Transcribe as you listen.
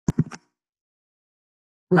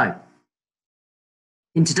Hello.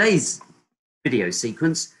 In today's video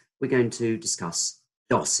sequence, we're going to discuss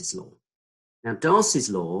Darcy's law. Now, Darcy's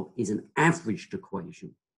law is an averaged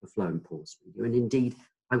equation for flow and porous media, and indeed,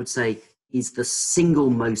 I would say, is the single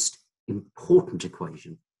most important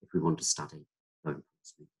equation if we want to study flow and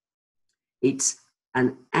porous media. It's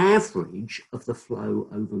an average of the flow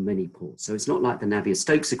over many pores. So it's not like the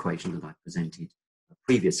Navier-Stokes equation that I presented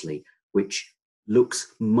previously, which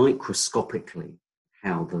looks microscopically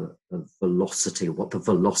how the velocity, or what the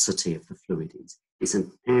velocity of the fluid is. It's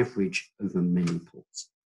an average over many pores.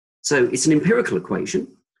 So it's an empirical equation.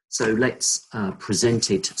 So let's present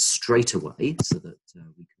it straight away so that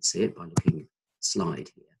we can see it by looking at the slide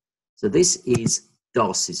here. So this is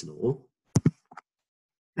Darcy's law.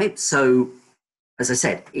 Okay, so as I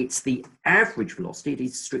said, it's the average velocity. It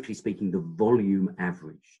is, strictly speaking, the volume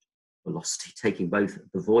averaged velocity, taking both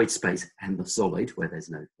the void space and the solid, where there's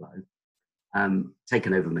no flow,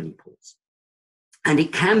 taken over many pores. And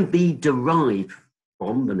it can be derived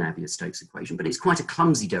from the Navier-Stokes equation, but it's quite a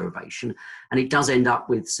clumsy derivation, and it does end up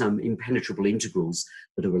with some impenetrable integrals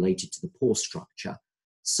that are related to the pore structure.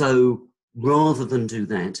 So rather than do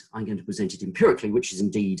that, I'm going to present it empirically, which is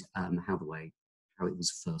indeed how it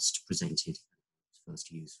was first presented,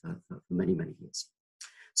 first used for many, many years.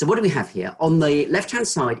 So what do we have here? On the left-hand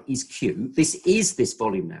side is Q. This is this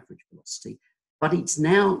volume average velocity, but it's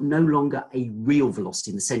now no longer a real velocity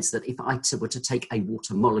in the sense that if I were to take a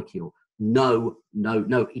water molecule, no,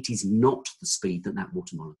 it is not the speed that that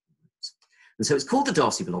water molecule moves. And so it's called the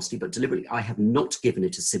Darcy velocity, but deliberately I have not given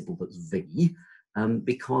it a symbol that's V,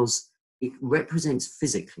 because it represents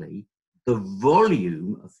physically the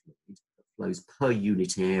volume of fluid that flows per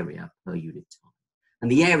unit area, per unit time. And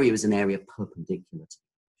the area is an area perpendicular to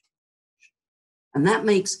it. And that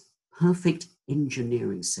makes perfect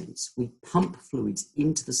engineering sense. We pump fluids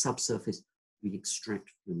into the subsurface, we extract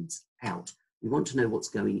fluids out. We want to know what's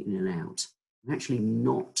going in and out. I'm actually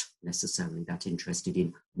not necessarily that interested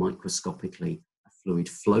in microscopically a fluid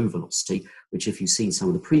flow velocity, which, if you've seen some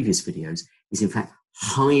of the previous videos, is in fact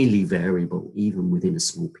highly variable even within a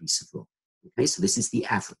small piece of rock. Okay, so this is the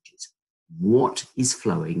averages. What is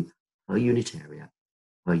flowing per unit area,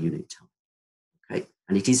 per unit time? Okay,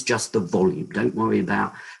 and it is just the volume. Don't worry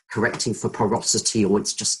about correcting for porosity or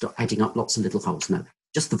it's just adding up lots of little holes. No,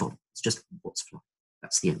 just the volume. It's just what's flowing.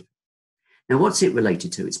 That's the end. Now, what's it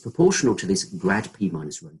related to? It's proportional to this grad P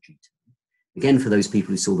minus rho G term. Again, for those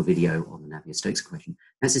people who saw the video on the Navier-Stokes equation,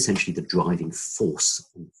 that's essentially the driving force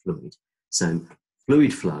on the fluid. So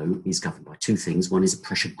fluid flow is governed by two things. One is a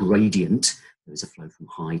pressure gradient. There is a flow from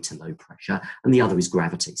high to low pressure. And the other is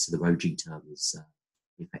gravity. So the rho G term is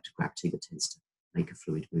the effect of gravity that tends to make a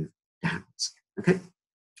fluid move downwards. Okay.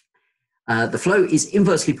 The flow is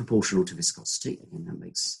inversely proportional to viscosity. Again, that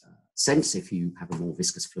makes sense. If you have a more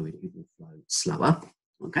viscous fluid, it will flow slower.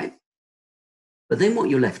 Okay. But then what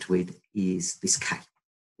you're left with is this K,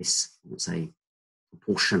 this, let's say,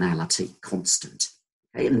 proportionality constant.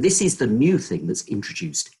 Okay. And this is the new thing that's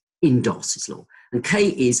introduced in Darcy's law. And K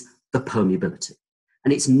is the permeability.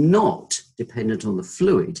 And it's not dependent on the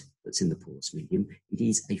fluid that's in the porous medium. It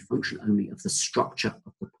is a function only of the structure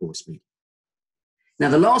of the porous medium. Now,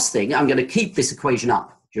 the last thing, I'm going to keep this equation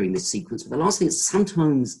up during this sequence, but the last thing that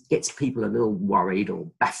sometimes gets people a little worried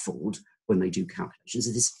or baffled when they do calculations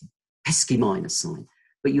is this pesky minus sign.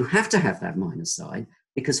 But you have to have that minus sign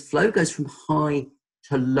because flow goes from high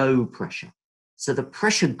to low pressure. So the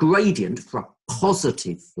pressure gradient for a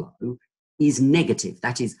positive flow is negative.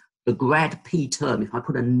 That is, the grad P term, if I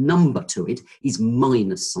put a number to it, is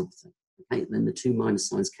minus something. Okay? And then the two minus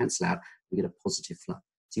signs cancel out, we get a positive flow.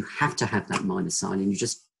 So you have to have that minus sign, and you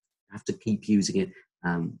just have to keep using it,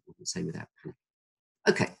 we can say, without panic.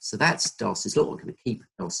 Okay, so that's Darcy's law. We're going to keep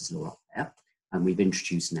Darcy's law up there, and we've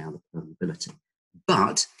introduced now the permeability.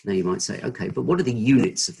 But now you might say, okay, but what are the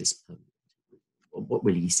units of this permeability? What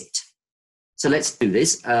really is it? So let's do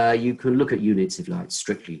this. You can look at units if you like,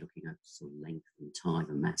 strictly looking at sort of length and time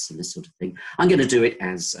and mass and this sort of thing. I'm going to do it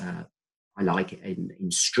as I like it in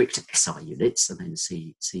strict SI units, and then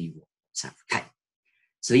see what's out for K.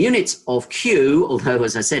 So the units of Q, although,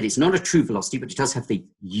 as I said, it's not a true velocity, but it does have the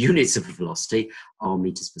units of velocity, are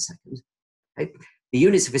meters per second. Okay? The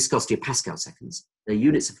units of viscosity are Pascal seconds. The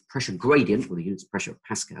units of pressure gradient, or the units of pressure are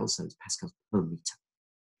Pascal, so it's Pascals per meter.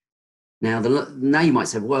 Now you might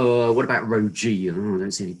say, well, what about rho G? Oh, I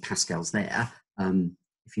don't see any Pascals there.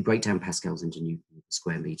 If you break down Pascals into Newton per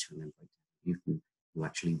square meter and then break down Newton, you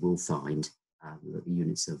actually will find that the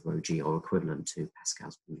units of rho G are equivalent to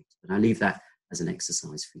Pascals per meter. But I leave that as an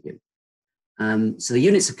exercise for you. So the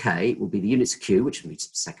units of K will be the units of Q, which are meters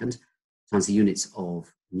per second, times the units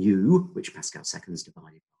of mu, which Pascal seconds,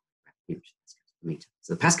 divided by units Pascals per meter.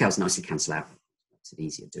 So the Pascals nicely cancel out. Makes it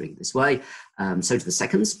easier doing it this way. So do the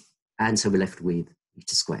seconds, and so we're left with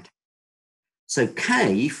meter squared. So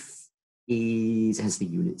K has the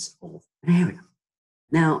units of an area.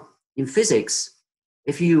 Now, in physics,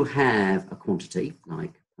 if you have a quantity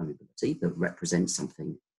like permeability that represents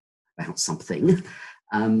something about something,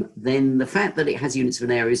 then the fact that it has units of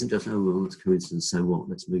an area isn't just, oh, well, it's coincidence, so what,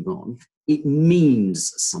 let's move on. It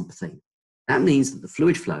means something. That means that the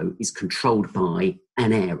fluid flow is controlled by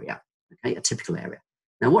an area, okay, a typical area.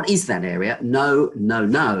 Now, what is that area? No,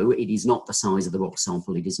 it is not the size of the rock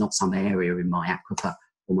sample. It is not some area in my aquifer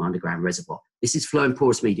or my underground reservoir. This is flow and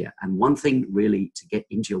porous media. And one thing really to get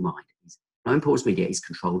into your mind is flow and porous media is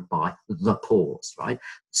controlled by the pores, right?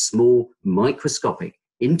 Small microscopic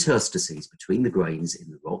interstices between the grains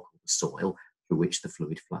in the rock or the soil through which the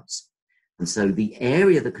fluid flows. And so the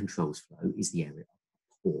area that controls flow is the area of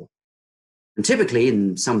the pore. And typically,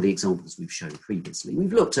 in some of the examples we've shown previously,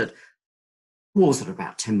 we've looked at pores that are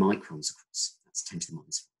about 10 microns across. That's 10 to the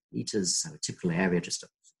minus 5 meters. So a typical area, just an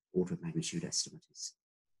order of magnitude estimate, is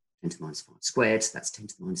 10 to the minus 5 squared. So that's 10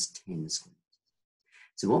 to the minus 10 squared.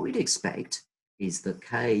 So what we'd expect is that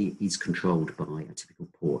K is controlled by a typical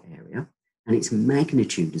pore area, and its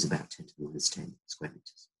magnitude is about 10 to the minus 10 square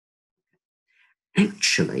meters.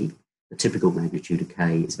 Actually, the typical magnitude of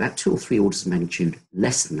K is about 2 or 3 orders of magnitude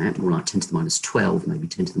less than that, more like 10 to the minus 12, maybe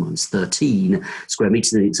 10 to the minus 13 square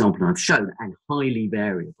meters in the example I've shown, and highly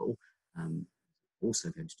variable. Also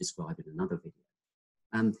going to describe in another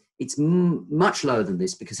video. It's much lower than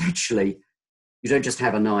this because actually you don't just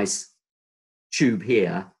have a nice tube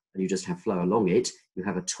here and you just have flow along it. You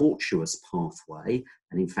have a tortuous pathway,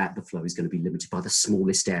 and in fact the flow is going to be limited by the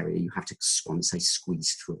smallest area you have to,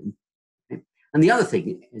 squeeze through. And the other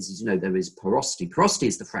thing is, as you know, there is porosity. Porosity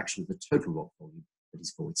is the fraction of the total rock volume that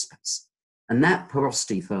is void space. And that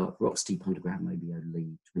porosity for rocks deep underground may be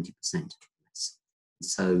only 20% less.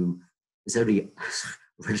 So there's only a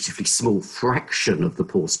relatively small fraction of the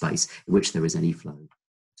pore space in which there is any flow.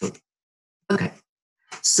 Okay,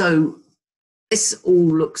 so this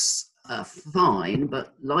all looks fine,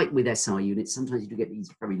 but like with SI units, sometimes you do get these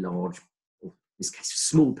very large, in this case,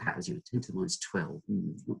 small powers, 10 to the minus 12,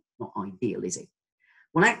 not ideal, is it?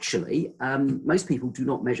 Well, actually, most people do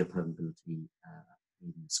not measure permeability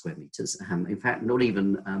in square meters. In fact, not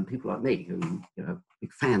even people like me who are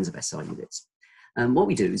big fans of SI units. What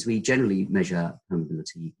we do is we generally measure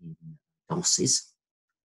permeability in Darcys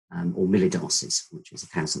or millidarcys, which is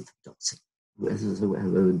 1,000th of Darcy.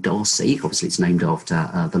 Darcy, obviously it's named after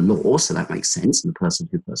the law, so that makes sense, and the person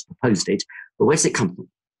who first proposed it. But where does it come from?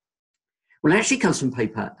 Well, it actually comes from a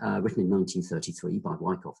paper written in 1933 by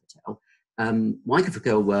Wyckoff et al. Wyckoff et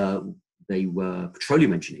al. were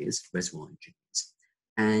petroleum engineers, reservoir engineers,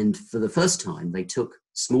 and for the first time they took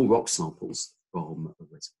small rock samples from the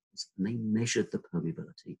reservoirs and they measured the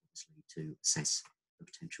permeability, obviously, to assess the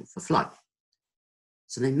potential for flow.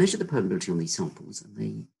 So they measured the permeability on these samples, and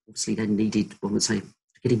they obviously then needed, one would say,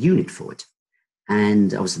 to get a unit for it.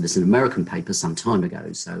 And obviously there's an American paper some time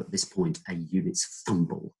ago, so at this point a unit's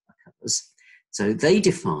fumble occurs. So they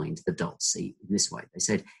defined the Darcy in this way. They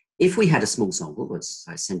said, if we had a small sample, let's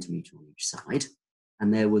say a centimetre on each side,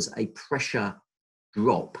 and there was a pressure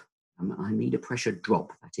drop, I mean a pressure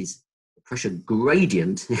drop, that is, the pressure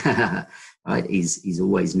gradient right, is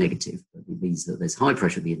always negative, but it means that there's high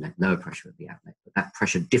pressure at the inlet, lower pressure at the outlet, but that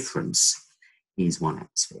pressure difference is 1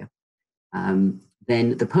 atmosphere.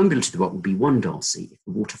 Then the permeability of the rock would be 1 Darcy if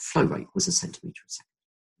the water flow rate was a centimetre a second.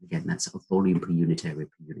 Again, that's a volume per unit area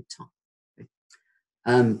per unit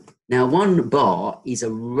time. Now, 1 bar is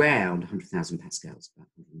around 100,000 pascals, about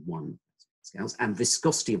 101 pascals, and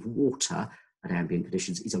viscosity of water at ambient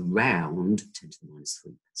conditions is around 10 to the minus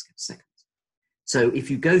 3 pascal seconds. So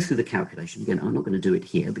if you go through the calculation, again, I'm not going to do it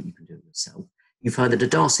here, but you can do it yourself, you find that a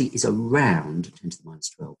Darcy is around 10 to the minus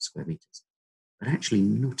 12 square meters, but actually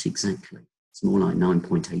not exactly. It's more like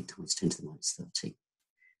 9.8 times 10 to the minus 13.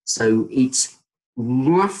 So it's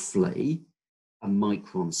roughly a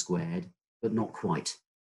micron squared, but not quite.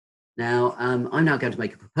 Now, I'm now going to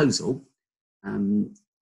make a proposal.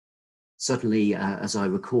 Certainly, as I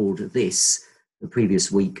record this, the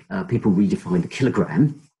previous week, people redefined the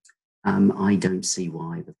kilogram. I don't see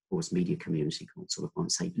why the porous media community can't sort of, I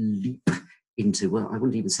would say, leap into, well, I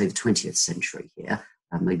wouldn't even say the 20th century here,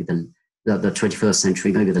 maybe the 21st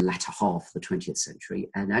century, maybe the latter half of the 20th century,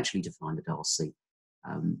 and actually define the Darcy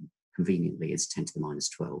conveniently as 10 to the minus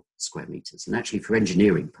 12 square meters. And actually, for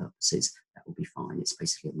engineering purposes, that will be fine. It's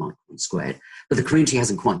basically a micron squared. But the community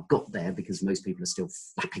hasn't quite got there because most people are still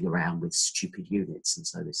flapping around with stupid units, and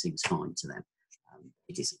so this seems fine to them.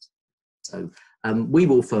 It isn't. So we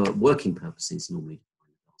will, for working purposes, normally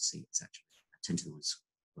define Darcy as actually 10 to the minus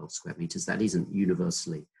 12 square meters. That isn't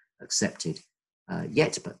universally accepted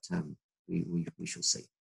yet, but we shall see.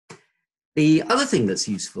 The other thing that's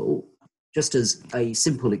useful, just as a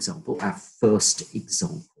simple example, our first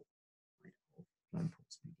example of flow and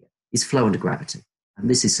force media is flow under gravity. And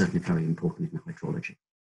this is certainly very important in hydrology.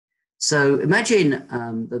 So imagine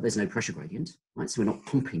that there's no pressure gradient, right? So we're not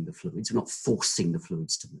pumping the fluids, we're not forcing the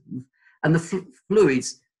fluids to move. And the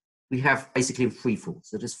fluids we have basically in free fall,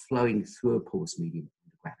 so they're just flowing through a porous medium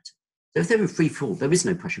under gravity. So if they're in free fall, there is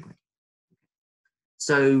no pressure gradient.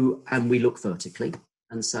 So, and we look vertically,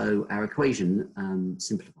 and so our equation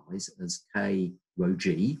simplifies as K rho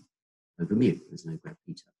G over mu. There's no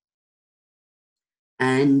gravity term.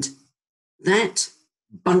 And that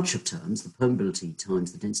bunch of terms, the permeability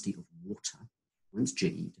times the density of water, times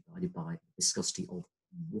G divided by the viscosity of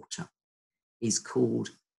water, is called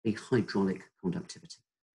the hydraulic conductivity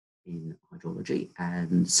in hydrology,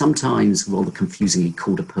 and sometimes rather confusingly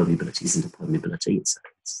called a permeability. Isn't a permeability, it's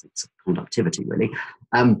a conductivity really,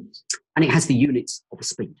 and it has the units of a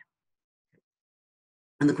speed.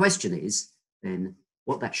 And the question is then,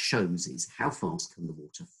 what that shows is how fast can the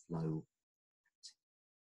water flow.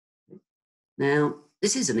 Now,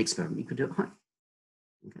 this is an experiment you could do at home.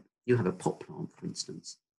 Okay. You have a pot plant, for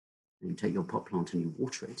instance, and you take your pot plant and you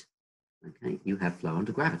water it. Okay, you have flow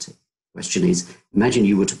under gravity. Question is, imagine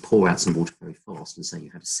you were to pour out some water very fast and say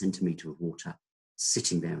you had a centimetre of water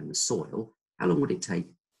sitting there in the soil. How long would it take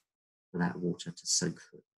for that water to soak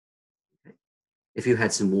through? Okay. If you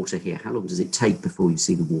had some water here, how long does it take before you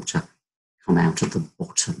see the water come out of the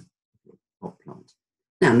bottom of your pot plant?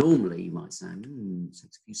 Now, normally you might say, it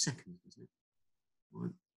takes a few seconds, doesn't it?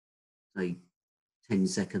 Right. Say 10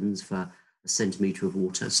 seconds for a centimetre of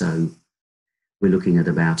water. So we're looking at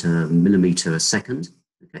about a millimetre a second.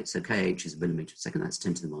 Okay, so kh is a millimetre a second. That's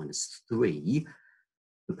 10 to the minus 3.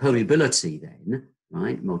 The permeability then,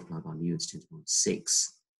 right, multiplied by mu, it's 10 to the minus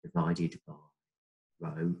 6, divided by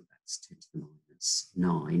rho, that's 10 to the minus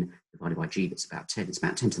 9, divided by g, that's about 10. It's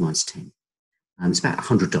about 10 to the minus 10. It's about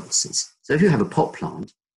 100 Darcys. So if you have a pot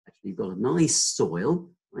plant, actually you've got a nice soil,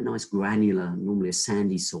 a nice granular, normally a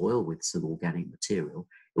sandy soil with some organic material.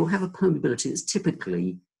 It will have a permeability that's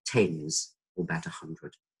typically tens or about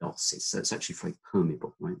 100 Darcys. So it's actually very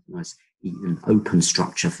permeable, right? Nice even open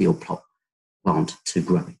structure for your plant to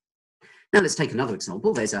grow. Now let's take another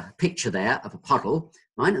example. There's a picture there of a puddle,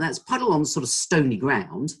 right? And that's a puddle on sort of stony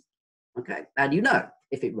ground. Okay, and you know,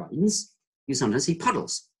 if it rains, you sometimes see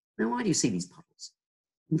puddles. Now, why do you see these puddles?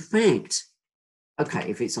 In fact, okay,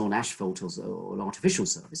 if it's on asphalt or an artificial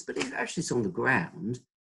surface, but if actually it's on the ground,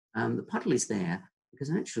 the puddle is there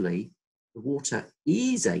because actually the water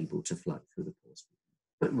is able to flow through the pores,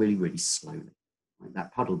 but really, really slowly. Right?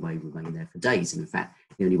 That puddle may remain there for days, and in fact,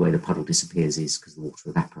 the only way the puddle disappears is because the water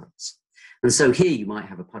evaporates. And so here you might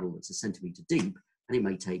have a puddle that's a centimetre deep, and it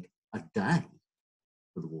may take a day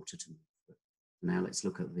for the water to move through. Now let's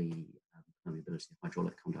look at the permeability of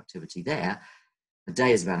hydraulic conductivity there. A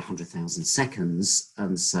day is about 100,000 seconds,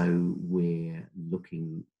 and so we're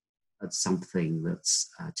looking at something that's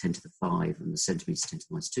 10 to the 5, and the centimetres 10 to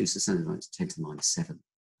the minus 2, so something like 10 to the minus 7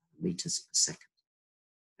 metres per second.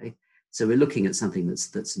 Okay? So we're looking at something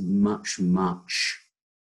that's much, much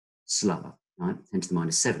slower. Right? 10 to the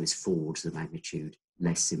minus 7 is 4 orders of magnitude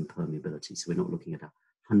less in permeability, so we're not looking at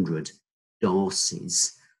 100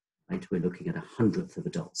 Darcys, right? We're looking at 100th of a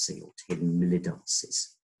Darcy or 10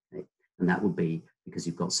 millidarcys. Okay? And that would be because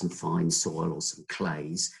you've got some fine soil or some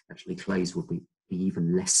clays. Actually, clays will be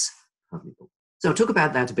even less permeable. So I'll talk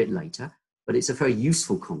about that a bit later, but it's a very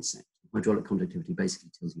useful concept. Hydraulic conductivity basically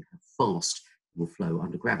tells you how fast it will flow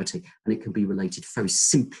under gravity, and it can be related very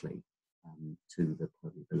simply to the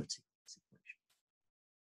permeability situation.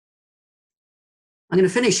 I'm going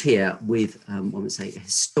to finish here with, I would say, a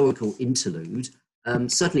historical interlude.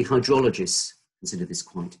 Certainly hydrologists consider this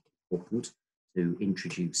quite important to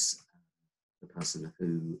introduce the person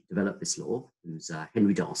who developed this law, who's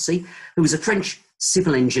Henry Darcy, who was a French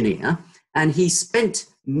civil engineer, and he spent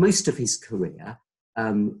most of his career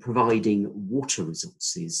providing water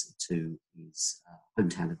resources to his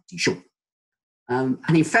hometown of Dijon. And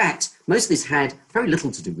in fact, most of this had very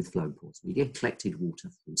little to do with flow and porous media. He collected water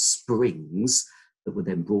from springs that were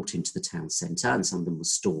then brought into the town centre, and some of them were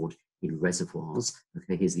stored in reservoirs.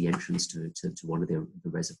 Okay, here's the entrance to one of the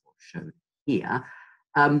reservoirs shown here.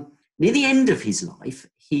 Near the end of his life,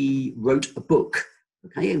 he wrote a book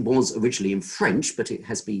Okay, it was originally in French, but it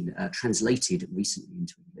has been translated recently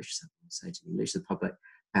into English. So I'll say it in English: the public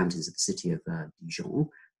fountains of the city of Dijon.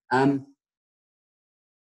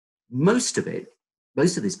 Most of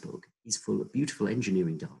this book is full of beautiful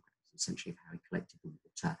engineering diagrams, essentially of how he collected the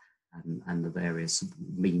water and the various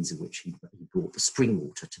means in which he brought the spring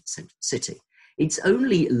water to the centre of the city. It's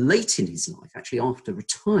only late in his life, actually after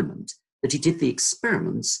retirement, that he did the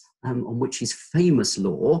experiments on which his famous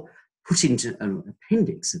law, put into an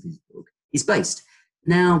appendix of his book, is based.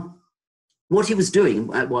 Now, what he was doing,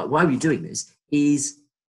 why were you doing this, is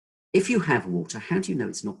if you have water, how do you know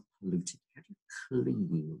it's not polluted? How do you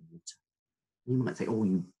clean your water? You might think, oh,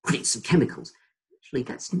 you put in some chemicals. Actually,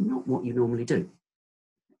 that's not what you normally do.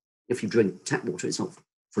 If you drink tap water, it's not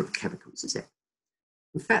full of chemicals, is it?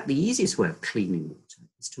 In fact, the easiest way of cleaning water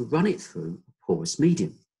is to run it through a porous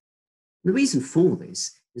medium. And the reason for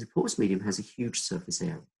this is a porous medium has a huge surface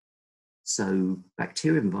area. So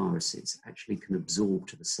bacteria and viruses actually can absorb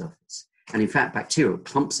to the surface. And in fact,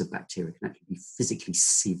 clumps of bacteria can actually be physically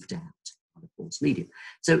sieved out by the porous medium.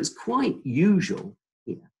 So it was quite usual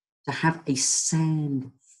here to have a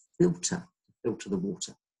sand filter to filter the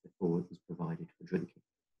water before it was provided for drinking.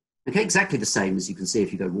 Okay, exactly the same as you can see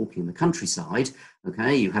if you go walking in the countryside.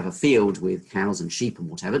 Okay, you have a field with cows and sheep and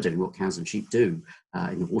whatever, doing what cows and sheep do.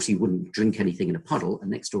 In the water, you wouldn't drink anything in a puddle,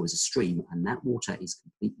 and next door is a stream, and that water is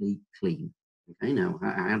completely clean. Okay, now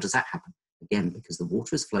how does that happen? Again, because the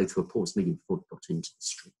water has flowed through a porous medium before it got into the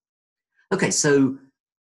stream. Okay, so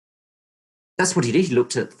that's what he did. He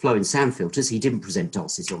looked at flowing sand filters. He didn't present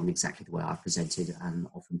Darcy's law in exactly the way I presented, and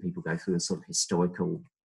often people go through a sort of historical,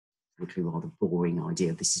 rather boring idea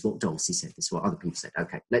of this is what Darcy said, this is what other people said.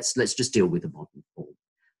 Okay, let's just deal with the modern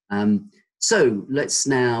form. So let's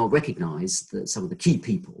now recognise that some of the key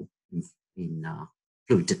people in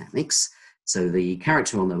fluid dynamics. So the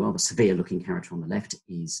character on the rather severe-looking character on the left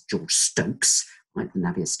is George Stokes, right, the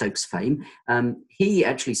Navier-Stokes fame. He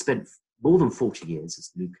actually spent more than 40 years as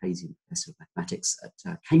Lucasian Professor of Mathematics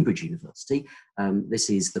at Cambridge University. This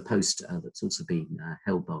is the post that's also been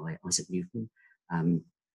held by Isaac Newton,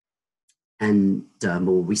 and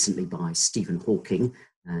more recently by Stephen Hawking,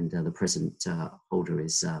 and the present holder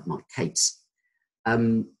is Mike Cates.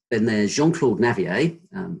 Then there's Jean-Claude Navier,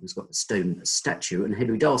 who's got the stone statue, and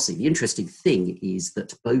Henry Darcy. The interesting thing is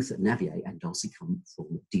that both Navier and Darcy come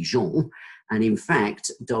from Dijon, and in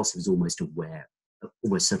fact, Darcy was almost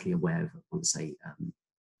certainly aware of, I want to say,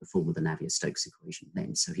 the form of the Navier-Stokes equation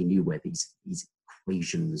then, so he knew where these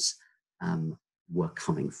equations were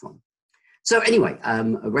coming from. So anyway,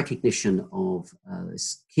 a recognition of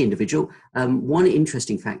this key individual. One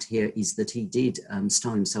interesting fact here is that he did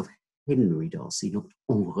style himself Henry Darcy, not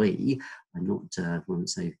Henri, and not, I want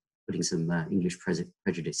to say, putting some English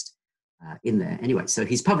prejudice in there. Anyway, so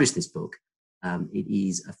he's published this book. It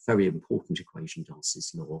is a very important equation,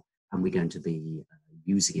 Darcy's law, and we're going to be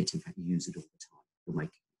using it, in fact, use it all the time for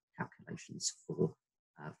making calculations for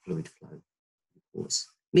fluid flow in porous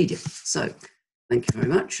media. So thank you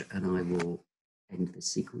very much, and I will end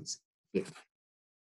this sequence here.